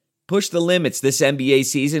experience. Push the limits this NBA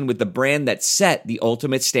season with the brand that set the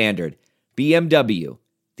ultimate standard. BMW,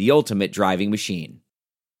 the ultimate driving machine.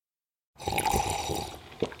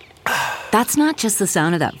 That's not just the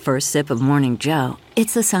sound of that first sip of Morning Joe.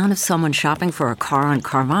 It's the sound of someone shopping for a car on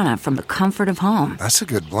Carvana from the comfort of home. That's a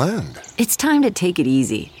good blend. It's time to take it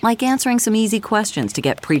easy, like answering some easy questions to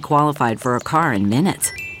get pre-qualified for a car in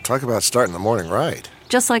minutes. Talk about starting the morning right.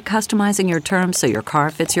 Just like customizing your terms so your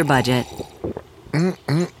car fits your budget.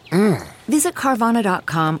 Visit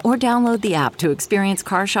Carvana.com or download the app to experience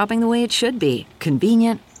car shopping the way it should be.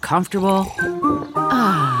 Convenient, comfortable.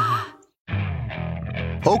 Ah.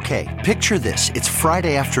 Okay, picture this. It's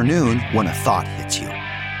Friday afternoon when a thought hits you.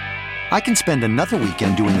 I can spend another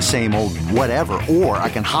weekend doing the same old whatever, or I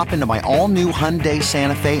can hop into my all-new Hyundai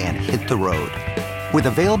Santa Fe and hit the road. With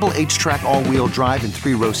available H-Track all-wheel drive and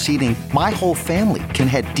 3-row seating, my whole family can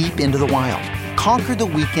head deep into the wild. Conquer the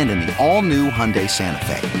weekend in the all-new Hyundai Santa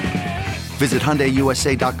Fe. Visit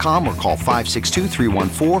HyundaiUSA.com or call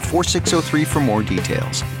 562-314-4603 for more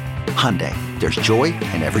details. Hyundai, there's joy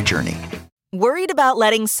in every journey. Worried about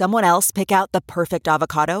letting someone else pick out the perfect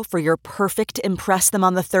avocado for your perfect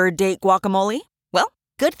impress-them-on-the-third-date guacamole? Well,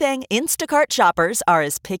 good thing Instacart shoppers are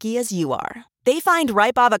as picky as you are. They find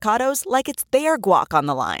ripe avocados like it's their guac on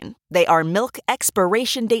the line. They are milk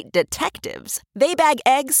expiration date detectives. They bag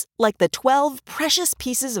eggs like the 12 precious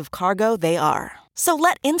pieces of cargo they are. So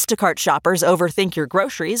let Instacart shoppers overthink your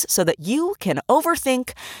groceries so that you can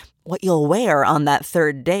overthink what you'll wear on that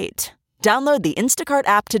third date. Download the Instacart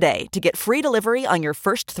app today to get free delivery on your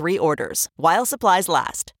first 3 orders, while supplies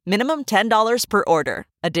last. Minimum $10 per order.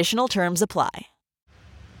 Additional terms apply.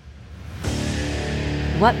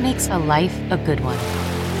 What makes a life a good one?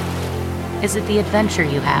 Is it the adventure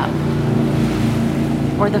you have?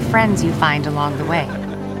 Or the friends you find along the way?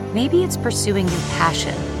 Maybe it's pursuing your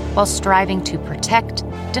passion while striving to protect,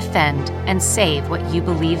 defend, and save what you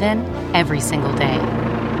believe in every single day.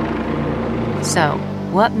 So,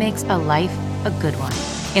 what makes a life a good one?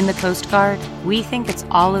 In the Coast Guard, we think it's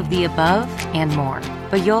all of the above and more,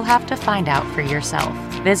 but you'll have to find out for yourself.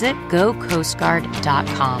 Visit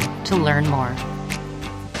GoCoastGuard.com to learn more.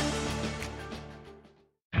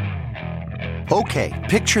 Okay,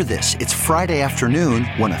 picture this. It's Friday afternoon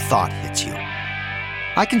when a thought hits you.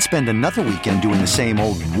 I can spend another weekend doing the same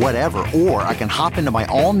old whatever, or I can hop into my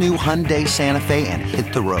all-new Hyundai Santa Fe and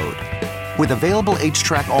hit the road. With available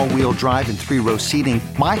H-Track all-wheel drive and 3-row seating,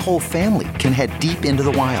 my whole family can head deep into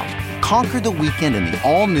the wild. Conquer the weekend in the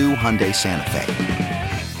all-new Hyundai Santa Fe.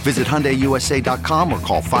 Visit HyundaiUSA.com or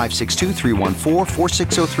call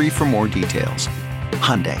 562-314-4603 for more details.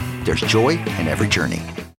 Hyundai, there's joy in every journey.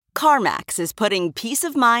 CarMax is putting peace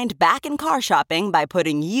of mind back in car shopping by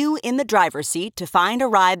putting you in the driver's seat to find a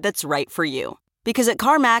ride that's right for you. Because at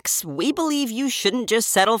CarMax, we believe you shouldn't just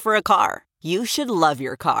settle for a car. You should love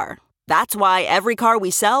your car. That's why every car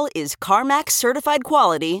we sell is CarMax certified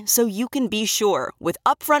quality, so you can be sure with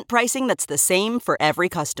upfront pricing that's the same for every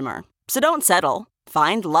customer. So don't settle.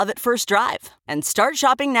 Find love at first drive and start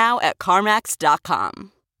shopping now at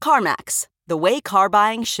CarMax.com. CarMax, the way car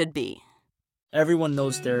buying should be. Everyone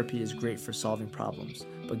knows therapy is great for solving problems,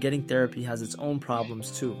 but getting therapy has its own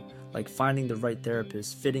problems too, like finding the right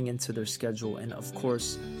therapist, fitting into their schedule, and of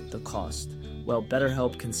course, the cost. Well,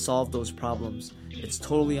 BetterHelp can solve those problems. It's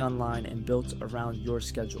totally online and built around your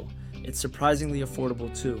schedule. It's surprisingly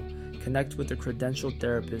affordable too. Connect with a credentialed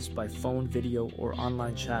therapist by phone, video, or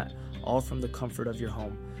online chat, all from the comfort of your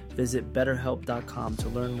home. Visit BetterHelp.com to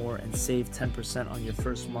learn more and save 10% on your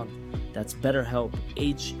first month. That's BetterHelp,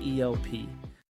 H-E-L-P.